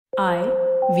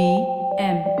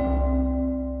IVM.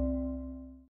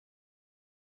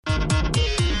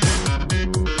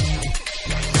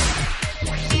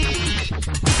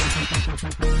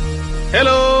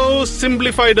 Hello,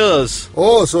 Simplifieders.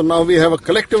 Oh, so now we have a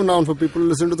collective noun for people to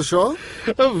listen to the show?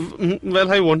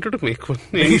 Well, I wanted to make one.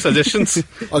 Any suggestions?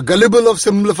 A gullible of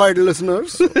simplified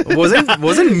listeners? Wasn't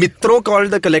Mitro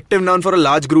called the collective noun for a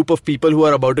large group of people who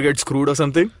are about to get screwed or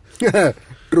something?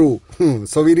 True.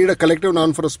 So we need a collective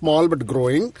noun for a small but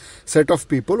growing set of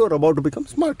people who are about to become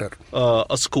smarter.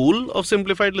 A school of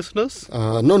simplified listeners?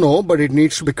 No, but it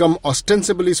needs to become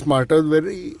ostensibly smarter with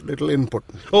very little input.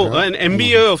 Oh, an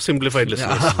MBA of simplified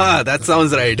listeners. That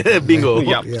sounds right. Bingo.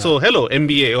 Yeah. So, hello,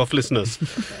 MBA of listeners.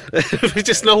 Which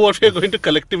is now what we are going to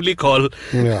collectively call.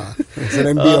 Yeah, it's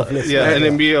an MBA of listeners. Yeah, an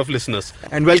MBA of listeners.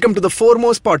 And welcome to the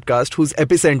foremost podcast whose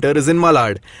epicenter is in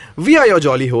Malad. We are your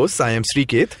jolly hosts. I am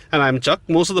Sriket. And I'm Chuck.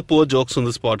 Most of the poor jokes on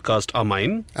this podcast are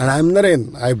mine. And I'm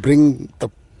Naren. I bring the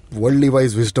worldly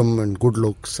wise wisdom and good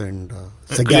looks and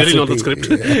sagacity. Clearly not the script.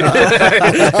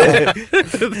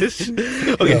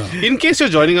 Okay, Yeah. in case you're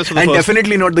joining us for the And first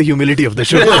definitely not the humility of the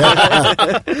show.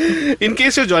 In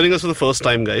case you're joining us for the first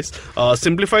time, guys,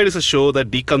 Simplified is a show that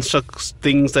deconstructs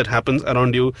things that happens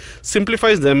around you,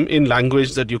 simplifies them in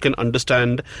language that you can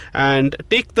understand, and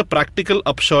take the practical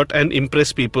upshot and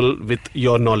impress people with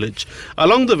your knowledge.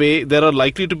 Along the way, there are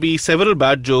likely to be several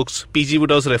bad jokes, PG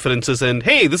Woodhouse references, and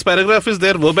hey, this paragraph is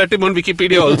there verbatim on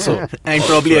Wikipedia also. And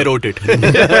probably I wrote it.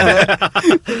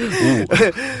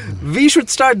 We should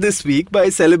start this week by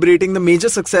celebrating the major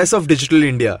success of Digital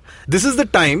India. This is the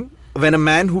time when a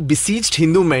man who besieged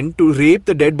Hindu men to rape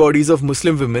the dead bodies of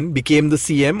Muslim women became the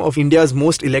CM of India's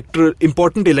most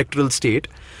important electoral state.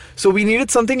 So we needed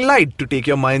something light to take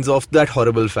your minds off that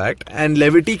horrible fact, and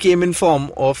levity came in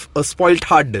form of a spoilt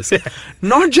hard disk.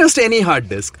 Not just any hard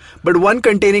disk, but one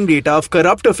containing data of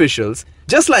corrupt officials.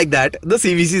 Just like that, the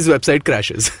CVC's website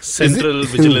crashes. Central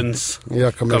Vigilance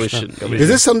Commission. Is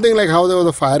this something like how there was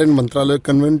a fire in Mantralaya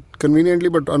conveniently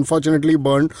but unfortunately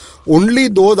burned only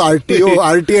those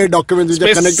RTI documents which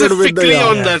are connected with the... Specifically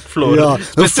on that floor. Yeah.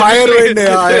 The fire went...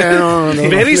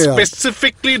 Very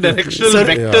specifically directional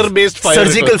vector-based fire.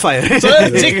 Surgical fire.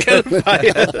 Surgical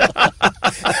fire.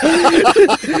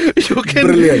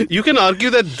 You can argue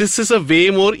that this is a way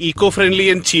more eco-friendly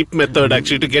and cheap method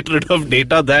actually to get rid of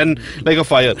data than like a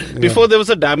fire. Before there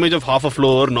was a damage of half a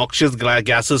floor, noxious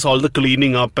gases, all the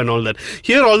cleaning up and all that.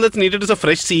 Here all that's needed is a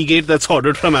fresh Seagate that's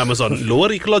ordered from Amazon.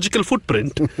 Lower ecological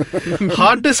footprint.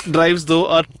 Hard disk drives though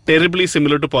are terribly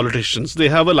similar to politicians. They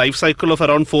have a life cycle of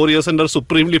around 4 years and are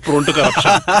supremely prone to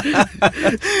corruption.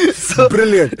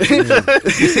 Brilliant.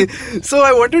 So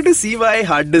I wanted to see why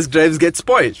hard disk drives get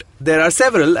spoiled. There are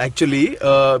several actually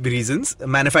reasons.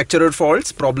 Manufacturer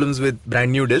faults, problems with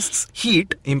brand new disks,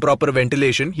 heat, improper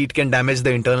ventilation. Heat can damage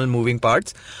the internal moving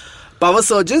parts, power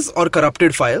surges or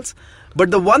corrupted files. But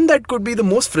the one that could be the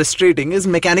most frustrating is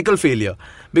mechanical failure,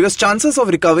 because chances of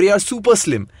recovery are super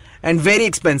slim and very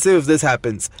expensive if this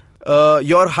happens.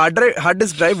 Your hard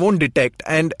disk drive won't detect,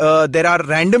 and there are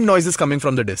random noises coming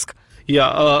from the disk.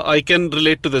 Yeah, I can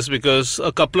relate to this because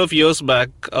a couple of years back,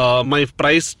 my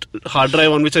prized hard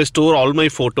drive on which I store all my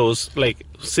photos, like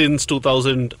since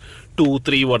 2002,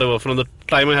 3, whatever, from the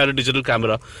time I had a digital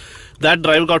camera, that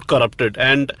drive got corrupted.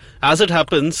 And as it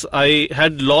happens, I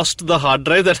had lost the hard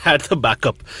drive that had the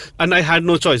backup. And I had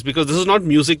no choice because this is not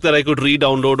music that I could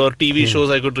re-download or TV shows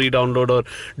I could re-download or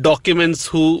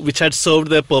documents which had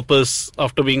served their purpose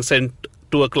after being sent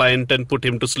to a client and put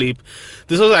him to sleep.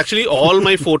 This was actually all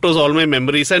my photos, all my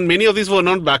memories, and many of these were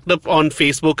not backed up on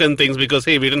Facebook and things because,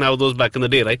 hey, we didn't have those back in the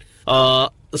day, right?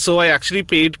 So I actually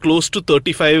paid close to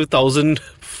 35,000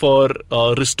 for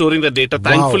restoring the data.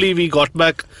 Wow. Thankfully, we got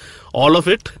back all of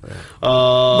it.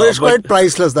 But it's quite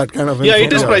priceless, that kind of info. Yeah,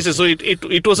 it is priceless. So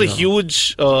it was a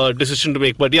huge decision to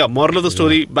make. But yeah, moral of the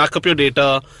story, back up your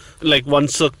data like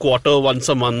once a quarter, once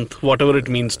a month, whatever it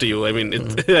means to you. I mean,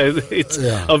 it's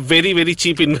a very, very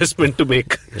cheap investment to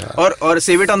make. Yeah. Or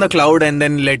save it on the cloud and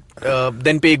then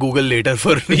then pay Google later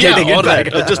for getting it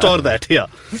back. That. Yeah.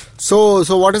 So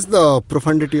what is the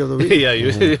profundity of the week? Yeah,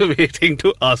 you're waiting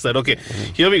to ask that. Okay,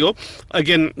 here we go.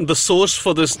 Again, the source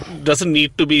for this doesn't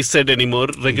need to be said anymore.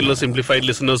 Regular simplified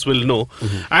listeners will know.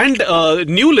 And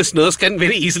new listeners can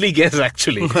very easily guess,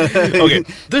 actually. Okay,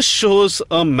 this shows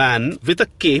a man with a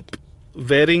cape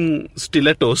wearing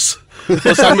stilettos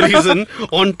for some reason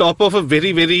on top of a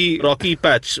very, very rocky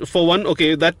patch. For one,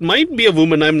 okay, that might be a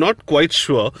woman, I'm not quite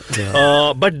sure.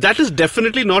 But that is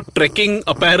definitely not trekking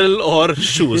apparel or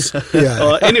shoes.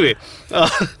 Anyway,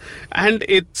 and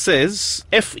it says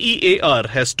FEAR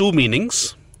has two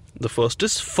meanings. The first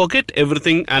is forget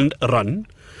everything and run.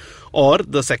 or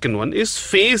the second one is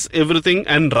face everything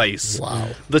and rise. Wow.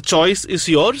 The choice is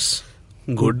yours.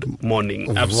 Good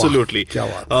morning. Absolutely.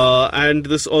 And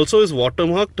this also is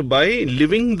watermarked by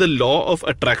living the law of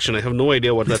attraction. I have no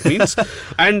idea what that means.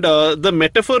 And the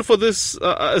metaphor for this,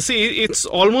 it's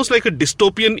almost like a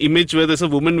dystopian image where there's a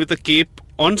woman with a cape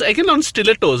on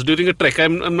stilettos during a trek.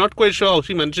 I'm not quite sure how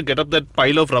she managed to get up that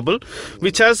pile of rubble,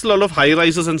 which has a lot of high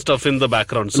rises and stuff in the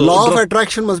background. So law of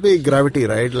attraction must be gravity,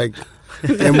 right? Like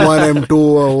M1,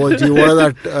 M2, what is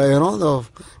that? The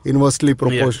inversely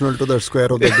proportional to the square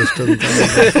of the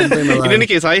distance. In any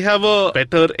case, I have a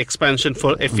better expansion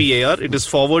for FEAR. It is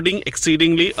forwarding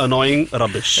exceedingly annoying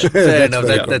rubbish. Fair enough.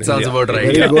 That sounds about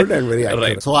right. Very good and very accurate.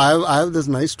 Right. So I have this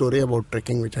nice story about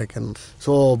trekking which I can.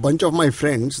 So a bunch of my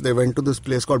friends, they went to this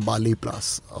place called Bali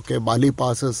Pass. Okay, Bali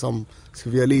Pass is some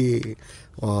severely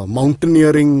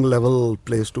mountaineering level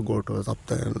place to go to. It's up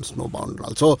there and snowbound and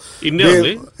all. So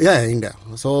India. India.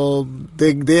 So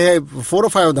they have 4 or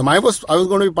 5 of them. I was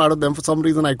going to be part of them. For some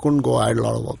reason I couldn't go. I had a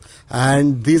lot of work.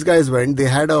 And these guys went. They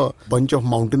had a bunch of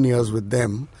mountaineers with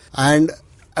them. And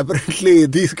apparently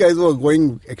these guys were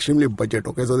going extremely budget.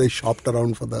 Okay, so they shopped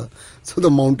around so the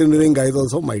mountaineering guys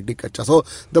also mighty kacha. So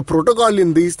the protocol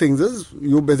in these things is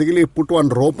you basically put one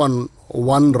rope on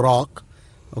one rock.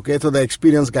 Okay, so the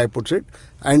experienced guy puts it,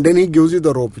 and then he gives you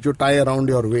the rope, which you tie around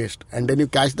your waist, and then you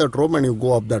catch that rope and you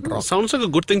go up that rock. Sounds like a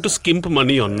good thing to skimp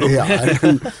money on, no?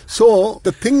 Yeah. So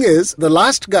the thing is, the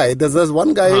last guy, there's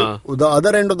one guy, the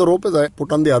other end of the rope is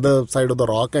put on the other side of the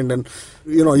rock, and then,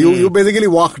 you basically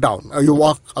walk down, you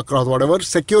walk across whatever,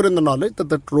 secure in the knowledge that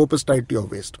the rope is tied to your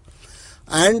waist.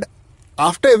 And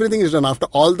after everything is done, after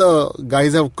all the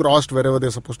guys have crossed wherever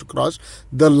they're supposed to cross,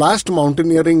 the last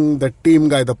mountaineering, the team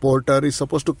guy, the porter, is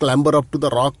supposed to clamber up to the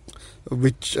rock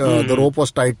which the rope was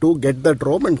tied to, get that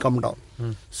rope and come down.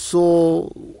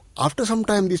 So after some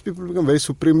time, these people become very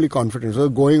supremely confident. So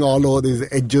going all over these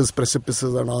edges,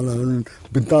 precipices and all, and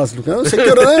bintas looking,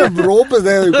 secure, the rope is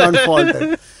there, you can't fault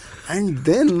it. And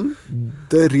then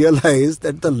they realize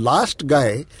that the last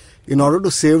guy, in order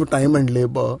to save time and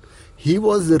labor, he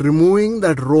was removing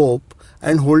that rope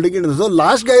and holding it. So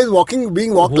last guy is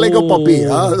being walked like a puppy.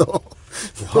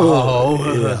 Wow.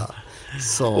 Yeah.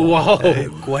 So wow.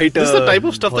 Quite this is the type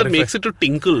of stuff that makes it to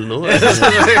tinkle, no?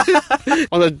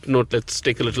 On that note, let's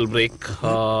take a little break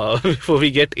before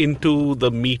we get into the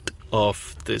meat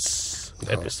of this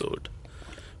episode,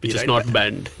 which is not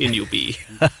banned in UP.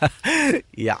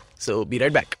 Yeah, so be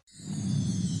right back.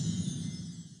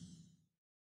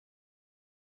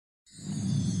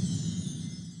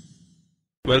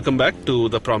 Welcome back to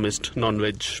the promised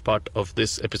non-veg part of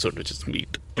this episode, which is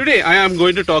meat. Today, I am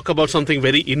going to talk about something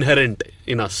very inherent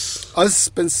in us. Us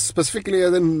specifically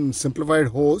as in simplified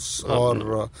hosts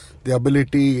or our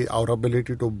ability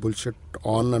to bullshit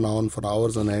on and on for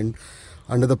hours on end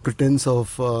under the pretense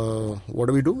of, what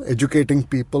do we do? Educating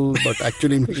people, but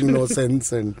actually making no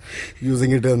sense and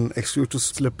using it as an excuse to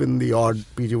slip in the odd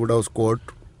P.G. Woodhouse quote.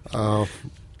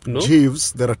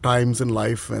 Jeeves, there are times in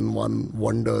life when one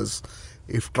wonders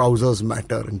if trousers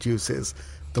matter, and Jeeves says,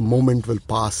 the moment will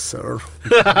pass, sir.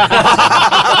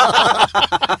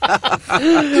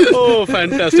 Oh,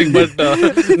 fantastic. But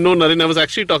no, Naren, I was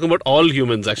actually talking about all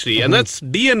humans, actually. And that's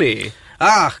DNA.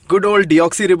 Good old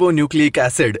deoxyribonucleic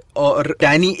acid, or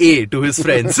Danny A to his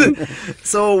friends.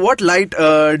 So what light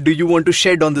do you want to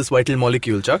shed on this vital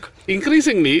molecule, Chuck?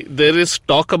 Increasingly, there is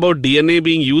talk about DNA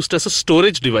being used as a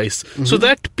storage device. So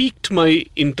that piqued my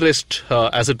interest,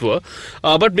 as it were.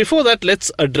 But before that,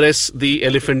 let's address the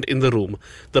elephant in the room.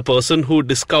 The person who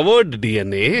discovered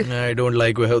DNA. I don't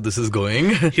like how this is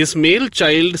going. His male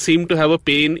child seemed to have a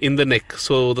pain in the neck.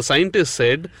 So the scientist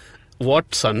said,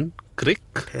 what, son? Crick?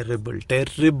 Terrible.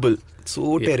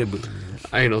 So terrible.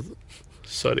 I know.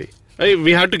 Sorry.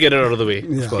 We had to get it out of the way.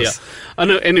 Yeah. Of course.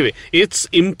 No, anyway, it's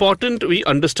important we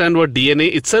understand what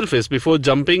DNA itself is before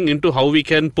jumping into how we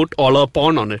can put all our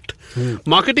pawn on it.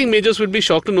 Marketing majors would be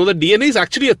shocked to know that DNA is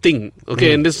actually a thing.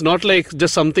 Okay, and it's not like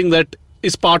just something that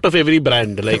is part of every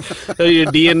brand, like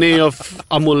DNA of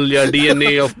Amul,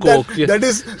 DNA of Coke.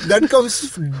 That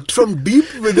comes from deep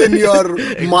within your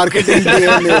marketing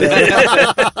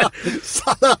DNA.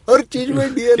 Har cheez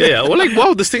mein DNA. Yeah. Well, like,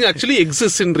 wow, this thing actually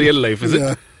exists in real life, is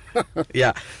it?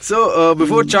 Yeah. So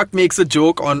before Chuck makes a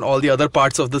joke on all the other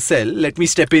parts of the cell, let me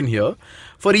step in here.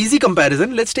 For easy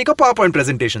comparison, let's take a PowerPoint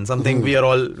presentation, something we are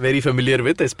all very familiar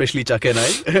with, especially Chuck and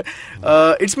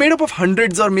I. It's made up of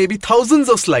hundreds or maybe thousands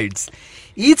of slides.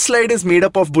 Each slide is made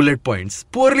up of bullet points,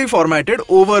 poorly formatted,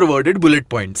 overworded bullet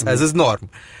points, as is norm.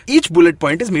 Each bullet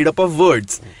point is made up of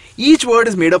words. Each word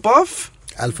is made up of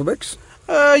alphabets.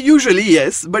 Usually,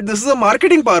 yes, but this is a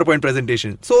marketing PowerPoint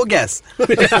presentation. So, gas.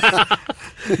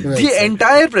 The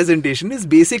entire presentation is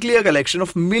basically a collection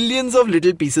of millions of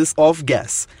little pieces of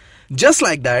gas. Just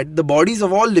like that, the bodies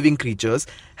of all living creatures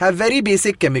have very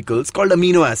basic chemicals called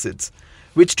amino acids,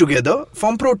 which together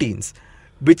form proteins,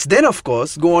 which then of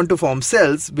course go on to form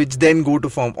cells, which then go to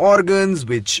form organs,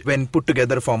 which when put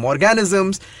together form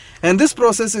organisms. And this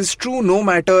process is true no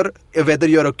matter whether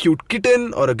you're a cute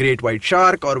kitten or a great white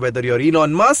shark, or whether you're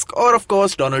Elon Musk or of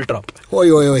course Donald Trump.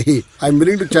 Oi. I'm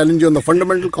willing to challenge you on the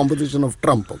fundamental composition of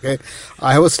Trump, okay?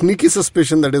 I have a sneaky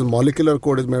suspicion that his molecular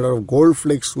code is made out of gold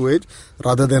flake sewage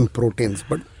rather than proteins,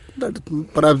 but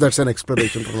perhaps that's an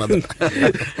exploration for another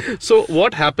time. So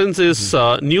what happens is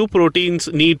new proteins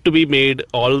need to be made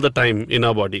all the time in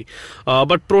our body.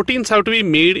 But proteins have to be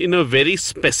made in a very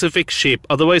specific shape.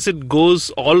 Otherwise it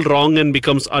goes all wrong and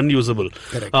becomes unusable.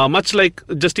 Much like,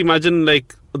 just imagine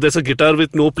like there's a guitar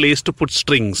with no place to put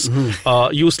strings.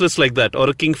 Useless like that. Or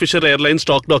a Kingfisher Airlines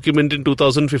stock document in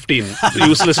 2015.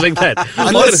 Useless like that.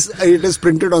 Unless it is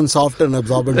printed on soft and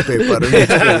absorbent paper.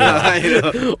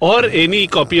 Or any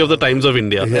copy of the Times of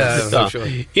India. Sure.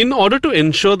 In order to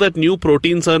ensure that new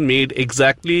proteins are made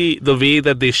exactly the way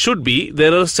that they should be,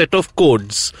 there are a set of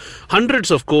codes. Hundreds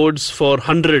of codes for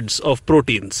hundreds of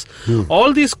proteins.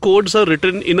 All these codes are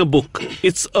written in a book.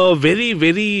 It's a very,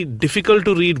 very difficult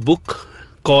to read book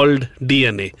called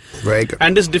DNA. Very good.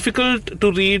 And it's difficult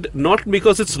to read not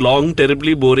because it's long,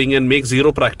 terribly boring and makes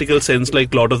zero practical sense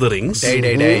like Lord of the Rings.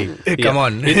 Come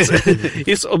on.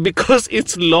 It's because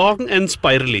it's long and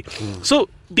spirally. So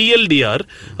TLDR,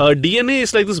 DNA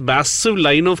is like this massive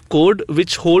line of code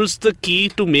which holds the key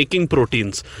to making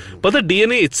proteins. But the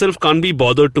DNA itself can't be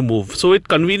bothered to move. So it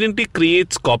conveniently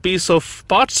creates copies of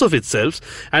parts of itself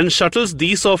and shuttles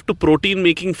these off to protein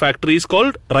making factories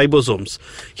called ribosomes.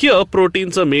 Here,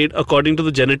 proteins are made according to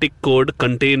the genetic code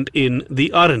contained in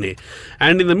the RNA.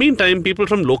 And in the meantime, people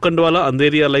from Lokhandwala,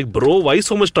 Andheri are like, bro, why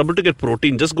so much trouble to get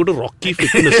protein? Just go to Rocky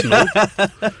Fitness, no?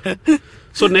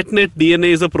 So net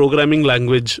DNA is a programming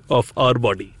language of our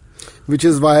body. Which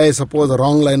is why I suppose a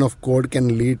wrong line of code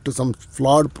can lead to some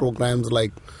flawed programs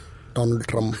like Donald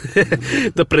Trump.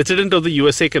 The president of the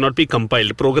USA cannot be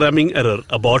compiled. Programming error.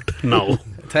 Abort now.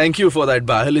 Thank you for that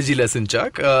biology lesson,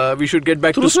 Chuck. We should get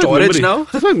back to storage now.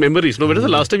 That's my memories. No, when is the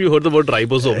last time you heard the word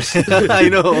ribosomes? I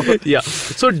know. Yeah.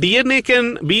 So DNA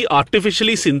can be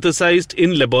artificially synthesized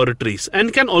in laboratories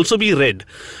and can also be read.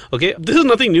 Okay. This is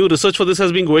nothing new. Research for this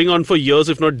has been going on for years,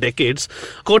 if not decades,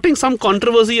 courting some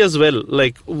controversy as well,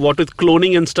 like what with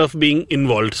cloning and stuff being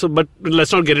involved. So, but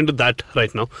let's not get into that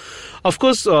right now. Of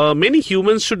course, many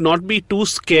humans should not be too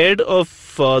scared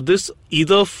of this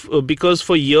either because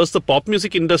for years the pop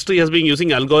music industry has been using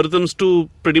algorithms to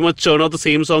pretty much churn out the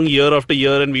same song year after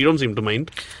year and we don't seem to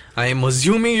mind. I am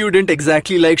assuming you didn't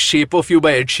exactly like Shape of You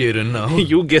by Ed Sheeran now.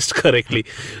 You guessed correctly.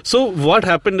 So what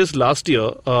happened is last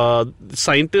year,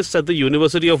 scientists at the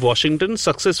University of Washington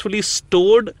successfully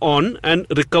stored on and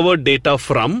recovered data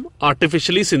from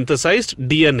artificially synthesized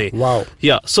DNA. Wow.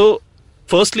 Yeah. So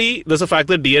firstly, there's a fact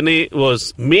that DNA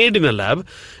was made in a lab,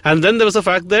 and then there was a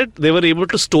fact that they were able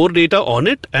to store data on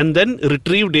it and then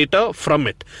retrieve data from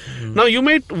it. Now, you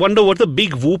might wonder what the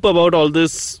big whoop about all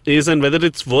this is and whether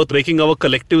it's worth breaking our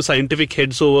collective scientific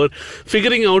heads over,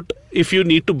 figuring out if you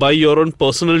need to buy your own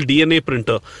personal DNA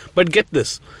printer. But get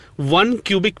this, 1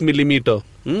 cubic millimeter.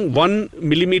 1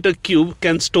 millimeter cube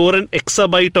can store an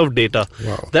exabyte of data.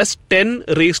 Wow. That's 10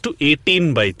 raised to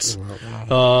 18 bytes.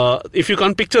 Wow. If you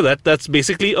can't picture that, that's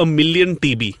basically a million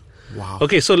TB. Wow.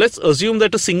 Okay, so let's assume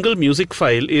that a single music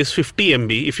file is 50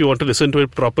 MB if you want to listen to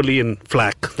it properly in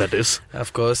FLAC, that is.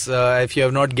 Of course, if you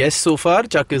have not guessed so far,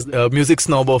 Chuck is music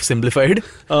snob of Simplified.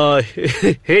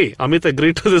 Hey, Amit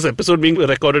agreed to this episode being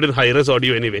recorded in high-res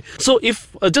audio anyway. So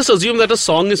if, just assume that a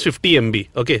song is 50 MB,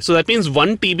 okay, so that means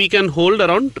 1 TB can hold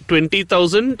around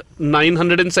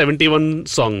 20,971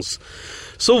 songs.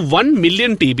 So 1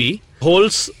 million TB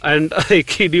holds, and I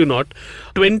kid you not,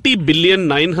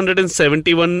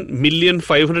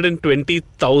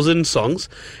 20,971,520,000 songs.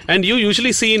 And you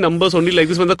usually see numbers only like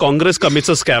this when the Congress commits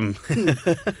a scam.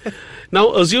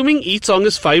 Now, assuming each song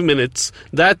is 5 minutes,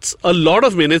 that's a lot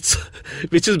of minutes,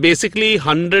 which is basically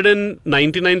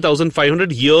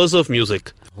 199,500 years of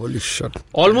music. Holy shit.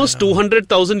 Almost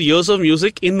 200,000 years of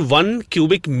music in 1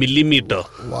 cubic millimeter.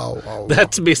 Wow.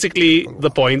 That's basically the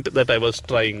point that I was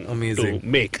trying to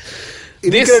make.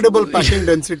 incredible packing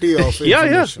density of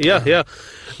information. Yeah.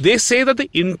 They say that the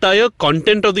entire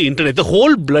content of the internet, the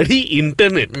whole bloody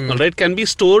internet, all right, can be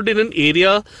stored in an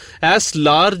area as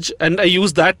large, and I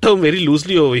use that term very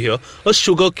loosely over here, a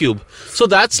sugar cube. So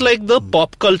that's like the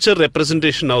pop culture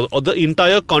representation now, or the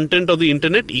entire content of the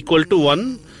internet equal to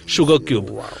one sugar cube.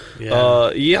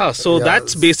 Wow. So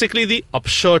that's basically the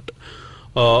upshot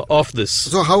of this.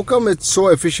 So how come it's so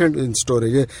efficient in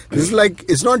storage? This is like,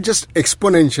 it's not just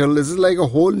exponential, this is like a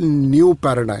whole new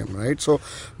paradigm, right? So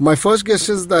my first guess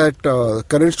is that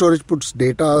current storage puts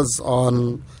data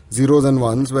on zeros and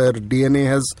ones, where DNA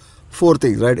has 4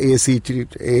 things, right? A, C, G,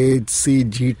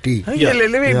 T.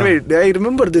 Wait. I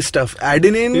remember this stuff.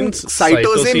 Adenine,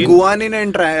 cytosine, guanine,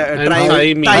 and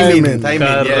thymine.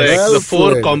 Correct. Well The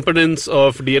 4 played. components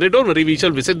of DNA. Don't worry, we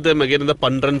shall visit them again in the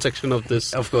Panran section of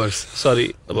this. Of course.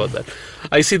 Sorry about that.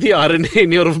 I see the RNA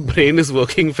in your brain is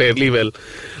working fairly well.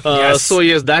 Yes. So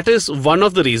yes, that is one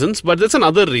of the reasons. But there's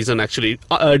another reason actually.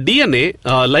 DNA,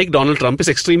 like Donald Trump, is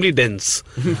extremely dense.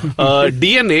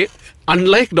 DNA,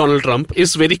 unlike Donald Trump,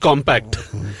 is very compact.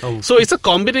 So it's a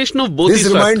combination of both This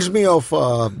these reminds me of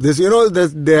this.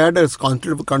 They had a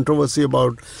controversy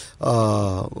about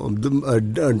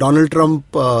Donald Trump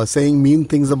saying mean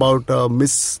things about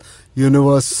Miss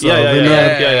Universe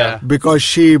winner because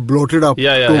she bloated up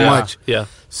too much. Yeah.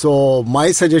 So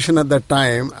my suggestion at that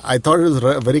time, I thought it was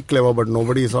very clever, but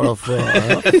nobody sort of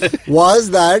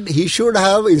was that he should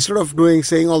have, instead of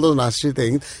saying all those nasty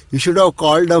things, he should have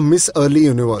called her Miss Early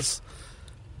Universe.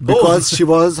 Because she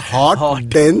was hot,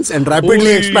 dense, and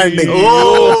rapidly expanding.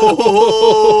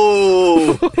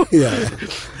 Yeah.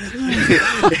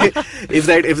 If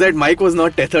that mic was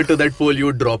not tethered to that pole, you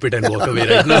would drop it and walk away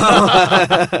right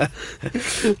now.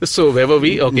 So where were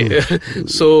we? Okay.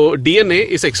 So DNA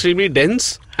is extremely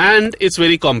dense and it's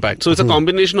very compact. So it's a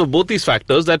combination of both these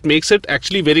factors that makes it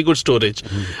actually very good storage.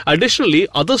 Additionally,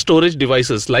 other storage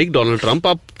devices like Donald Trump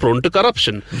are prone to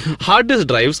corruption. Hard disk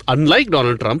drives, unlike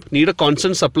Donald Trump, need a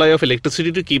constant supply of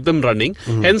electricity to keep them running.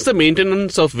 Hence the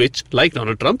maintenance of which, like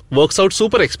Donald Trump, works out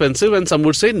super expensive and some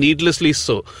would say needlessly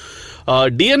so.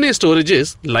 DNA storage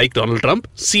is, like Donald Trump,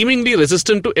 seemingly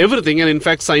resistant to everything, and in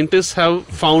fact scientists have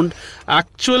found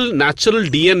actual natural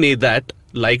DNA that,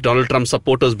 like Donald Trump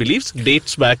supporters believes,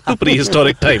 dates back to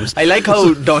prehistoric times. I like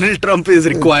how Donald Trump is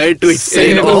required to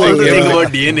explain all the thing about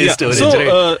DNA storage.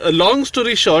 So, long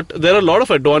story short, there are a lot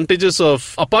of advantages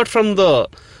of, apart from the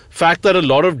fact that a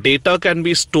lot of data can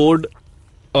be stored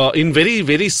in very,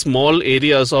 very small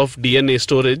areas of DNA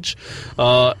storage.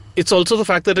 It's also the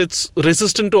fact that it's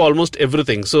resistant to almost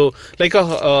everything. So, like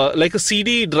a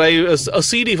CD drive, a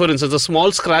CD, for instance, a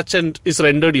small scratch and is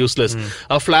rendered useless.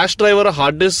 A flash drive or a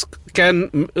hard disk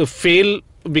can fail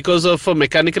because of a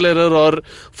mechanical error or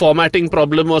formatting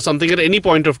problem or something at any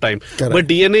point of time. Correct. But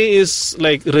DNA is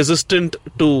like resistant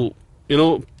to,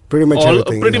 pretty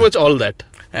much all that.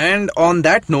 And on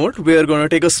that note, we are going to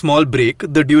take a small break,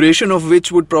 the duration of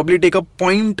which would probably take a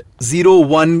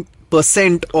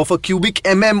 0.01% of a cubic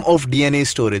mm of DNA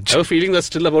storage. I have a feeling that's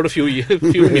still about a few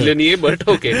millennia, but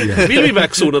okay. We'll be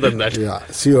back sooner than that. Yeah,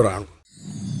 see you around.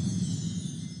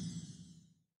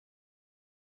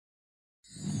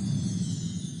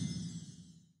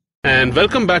 And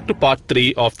welcome back to part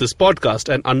 3 of this podcast.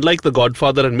 And unlike the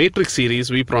Godfather and Matrix series,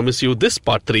 we promise you this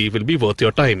part 3 will be worth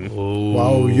your time.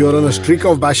 Wow, you're on a streak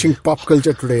of bashing pop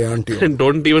culture today, aren't you? And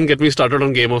don't even get me started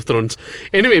on Game of Thrones.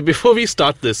 Anyway, before we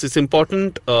start this, it's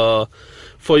important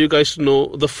for you guys to know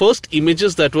the first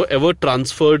images that were ever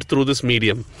transferred through this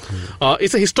medium.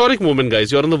 It's a historic moment,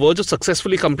 guys. You're on the verge of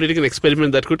successfully completing an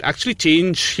experiment that could actually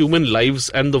change human lives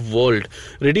and the world,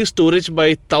 reduce storage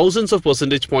by thousands of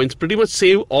percentage points, pretty much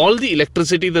save all the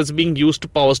electricity that's being used to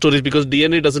power storage, because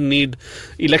DNA doesn't need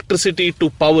electricity to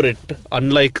power it,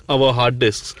 unlike our hard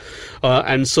disks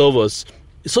and servers.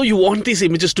 So you want these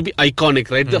images to be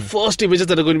iconic, right? The first images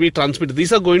that are going to be transmitted,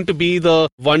 these are going to be the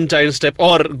one giant step,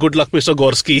 or good luck, Mr.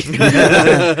 Gorski,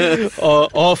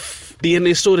 of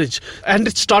DNA storage. And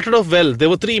it started off well. There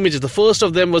were 3 images. The first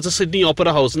of them was the Sydney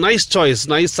Opera House. Nice choice,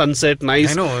 nice sunset,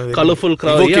 nice colorful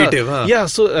crowd. Evocative, yeah.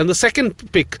 So, and the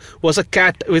second pick was a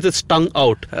cat with its tongue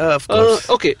out. Of course.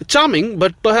 Okay, charming,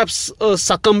 but perhaps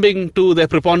succumbing to their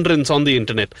preponderance on the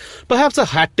internet. Perhaps a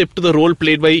hat tip to the role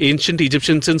played by ancient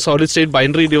Egyptians in solid-state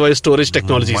binary device storage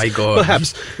technologies. My God.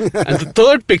 Perhaps. And the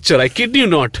third picture, I kid you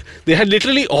not, they had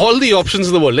literally all the options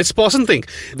in the world. Let's pause and think.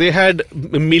 They had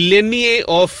millennia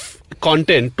of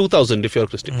content, 2000 if you're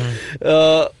Christian,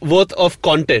 worth of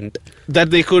content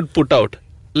that they could put out.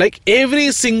 like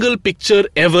every single picture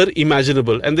ever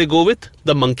imaginable, and they go with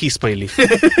the monkey smiley.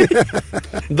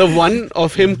 The one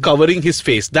of him covering his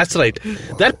face. That's right.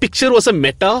 That picture was a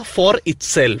meta for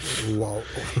itself. Wow.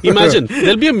 Imagine,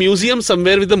 there'll be a museum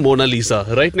somewhere with the Mona Lisa.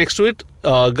 Right next to it,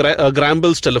 Graham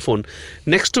Bell's telephone.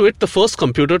 Next to it, the first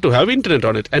computer to have internet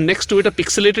on it. And next to it, a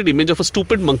pixelated image of a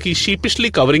stupid monkey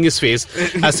sheepishly covering his face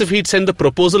as if he'd sent the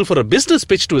proposal for a business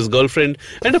pitch to his girlfriend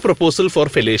and a proposal for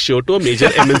fellatio to a major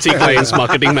MNC client's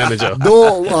marketing manager.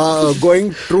 Though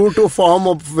going true to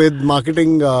form with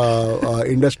marketing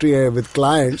industry with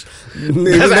clients, it will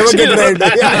never get read.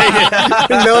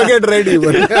 Never get read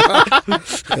even.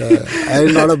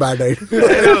 And not a bad idea.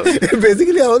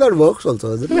 Basically how that works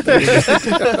also, isn't it?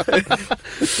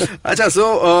 Acha,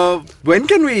 so when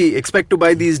can we expect to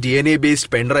buy these DNA-based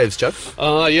pen drives, Chuck?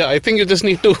 Yeah, I think you just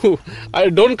need to... I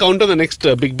don't count on the next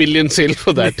big billion sale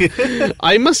for that.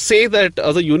 I must say that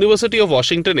the University of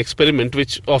Washington experiment,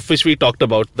 of which we talked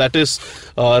about, that is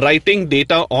writing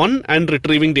data on and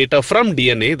retrieving data from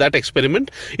DNA, that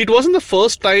experiment, it wasn't the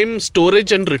first time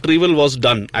storage and retrieval was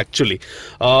done, actually.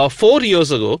 4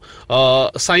 years ago,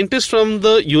 scientists from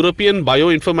the European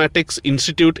Bioinformatics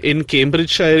Institute in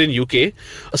Cambridgeshire in UK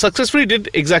successfully did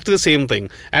exactly the same thing,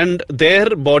 and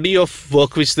their body of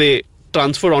work which they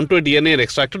transferred onto a DNA and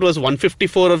extracted was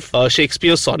 154 of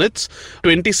Shakespeare's sonnets,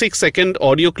 26-second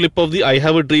audio clip of the I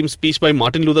Have a Dream speech by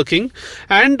Martin Luther King,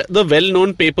 and the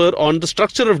well-known paper on the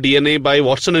structure of DNA by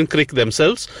Watson and Crick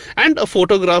themselves, and a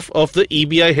photograph of the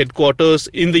EBI headquarters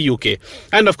in the UK,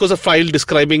 and of course a file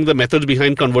describing the methods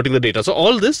behind converting the data. So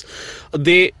all this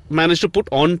they managed to put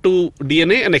onto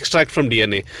DNA and extract from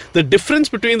DNA. The difference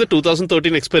between the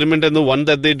 2013 experiment and the one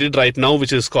that they did right now,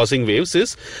 which is causing waves,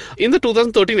 is in the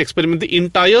 2013 experiment the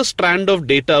entire strand of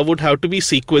data would have to be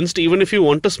sequenced even if you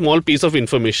want a small piece of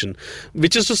information,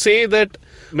 which is to say that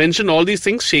mention all these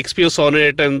things, Shakespeare's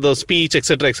sonnet and the speech,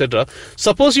 etc., etc.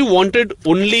 Suppose you wanted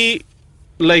only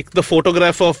like the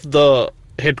photograph of the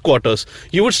headquarters,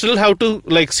 you would still have to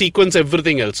like sequence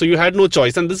everything else. So you had no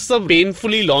choice, and this is a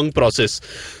painfully long process.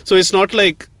 So it's not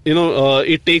like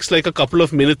it takes like a couple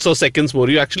of minutes or seconds more.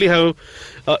 You actually have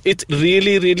it's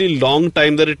really long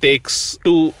time that it takes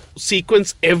to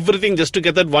sequence everything just to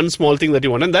get that one small thing that you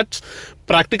want, and that's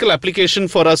practical application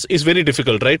for us is very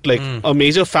difficult, right? Like a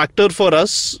major factor for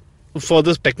us for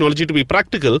this technology to be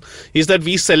practical is that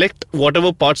we select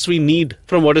whatever parts we need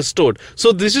from what is stored.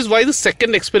 So this is why the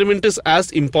second experiment is as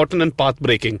important and path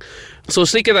breaking. So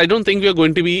Srikanth, I don't think we are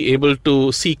going to be able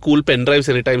to see cool pen drives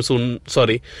anytime soon.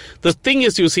 Sorry. The thing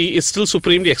is, you see, it's still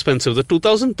supremely expensive. The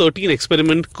 2013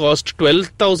 experiment cost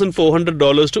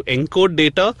 $12,400 to encode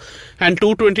data and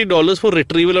 $220 for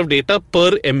retrieval of data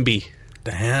per MB.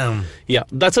 Damn. Yeah,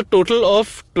 that's a total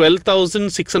of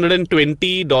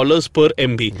 $12,620 per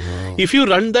MB. Wow. If you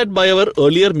run that by our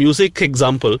earlier music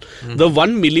example, the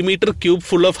 1 millimeter cube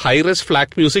full of high-res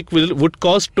FLAC music would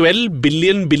cost $12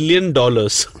 billion.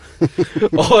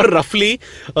 Or roughly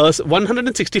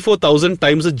 164,000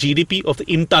 times the GDP of the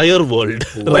entire world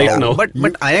right now.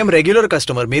 But I am regular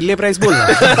customer. मेरे लिए price बोलना.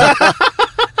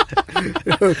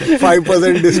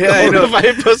 5% discount. Yeah, I know.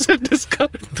 5%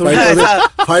 discount.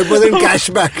 5%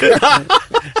 cashback.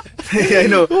 Yeah, I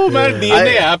know. Oh man,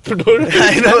 DNA app. I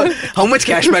know. How much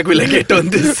cashback will I get on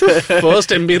this?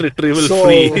 First MB retrieval So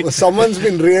free. someone's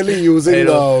been really using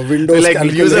Windows like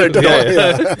calculator.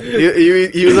 you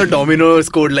use a Domino's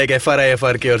code like FRI,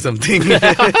 FRK or something.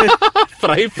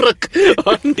 Fryfruck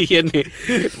on DNA,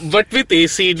 but with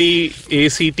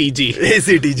ACTG.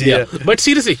 ACTG, yeah. But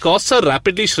seriously, costs are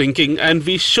rapidly shrinking, and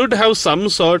we should have some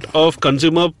sort of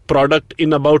consumer product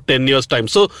in about 10 years' time.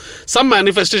 So some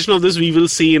manifestation of this we will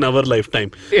see in our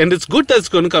lifetime. And it's good that it's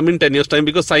going to come in 10 years' time,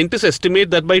 because scientists estimate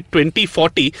that by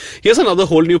 2040, here's another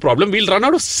whole new problem. We'll run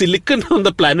out of silicon on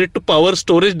the planet to power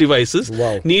storage devices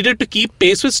needed to keep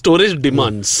pace with storage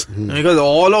demands. Because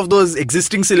all of those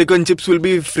existing silicon chips will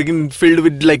be friggin' filled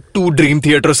with like 2 Dream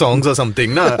Theater songs or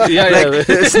something. Nah? Yeah.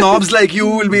 Snobs like you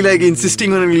will be like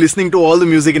insisting on listening to all the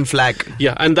music in FLAC.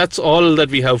 Yeah, and that's all that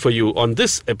we have for you on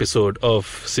this episode of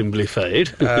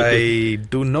Simplified. I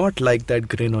do not like that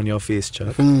grin on your face,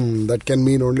 Chuck. That can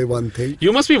mean only one thing.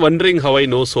 You must be wondering how I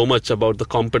know so much about the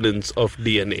components of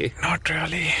DNA. Not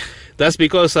really. That's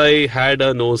because I had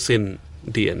a nose in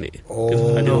DNA.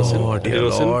 Oh, dear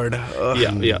Lord.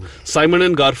 Yeah. Simon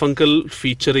and Garfunkel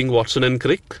featuring Watson and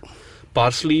Crick.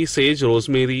 Parsley, sage,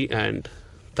 rosemary, and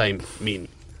thyme.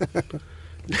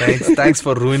 Thanks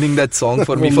for ruining that song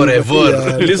for me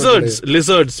forever.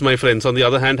 Lizards, my friends, on the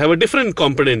other hand, have a different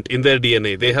component in their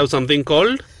DNA. They have something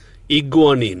called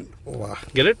iguanine. Wow.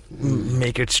 Get it?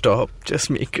 Make it stop. Just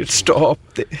make it stop.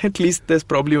 At least there's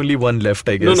probably only one left,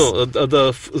 I guess. No.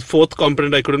 The fourth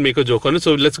component, I couldn't make a joke on it.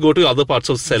 So let's go to other parts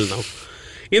of the cell now.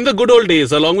 In the good old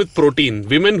days, along with protein,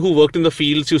 women who worked in the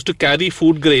fields used to carry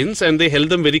food grains and they held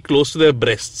them very close to their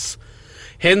breasts.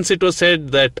 Hence, it was said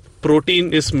that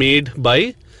protein is made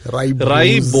by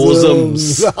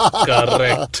ribosomes.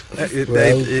 Correct.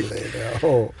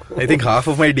 I think half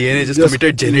of my DNA just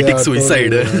committed genetic suicide.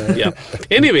 Totally, Yeah.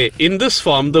 Anyway, in this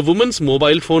form, the woman's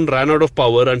mobile phone ran out of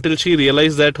power until she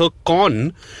realized that her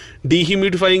corn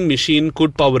dehumidifying machine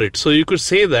could power it. So you could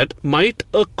say that might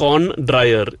a corn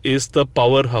dryer is the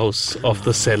powerhouse of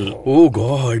the cell. Oh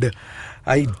God.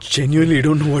 I genuinely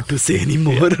don't know what to say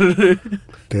anymore.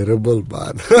 Terrible,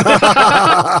 man.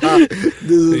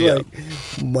 This is like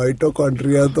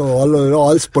mitochondria,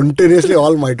 all spontaneously,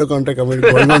 all mitochondria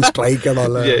going on strike and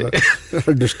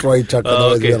all. Destroy each other.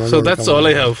 Okay, so that's all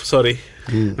I have. Sorry.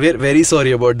 We're very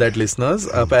sorry about that, listeners.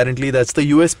 Apparently, that's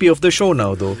the USP of the show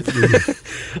now, though.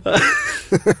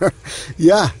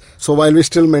 Yeah. So while we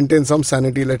still maintain some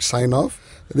sanity, let's sign off.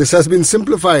 This has been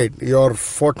Simplified, your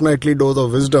fortnightly dose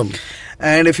of wisdom.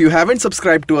 And if you haven't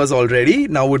subscribed to us already,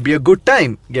 now would be a good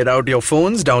time. Get out your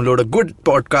phones, download a good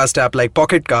podcast app like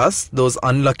Pocket Cast. Those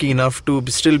unlucky enough to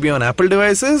still be on Apple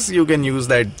devices, you can use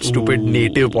that stupid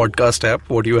native podcast app,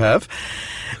 what you have,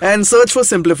 and search for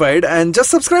Simplified and just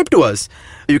subscribe to us.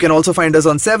 You can also find us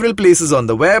on several places on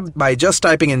the web by just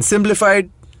typing in Simplified,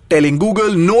 telling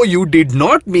Google, no, you did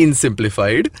not mean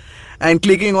Simplified, and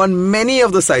clicking on many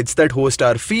of the sites that host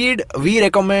our feed. We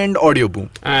recommend Audioboom.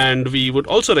 And we would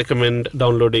also recommend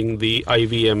downloading the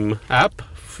IVM app,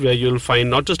 where you'll find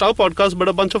not just our podcast, but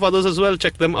a bunch of others as well.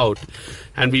 Check them out.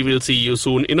 And we will see you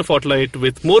soon in a fortnight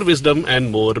with more wisdom and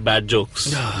more bad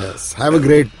jokes. Yes. Have a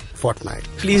great fortnight.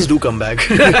 Please do come back.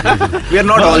 We are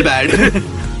not all bad.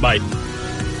 Bye.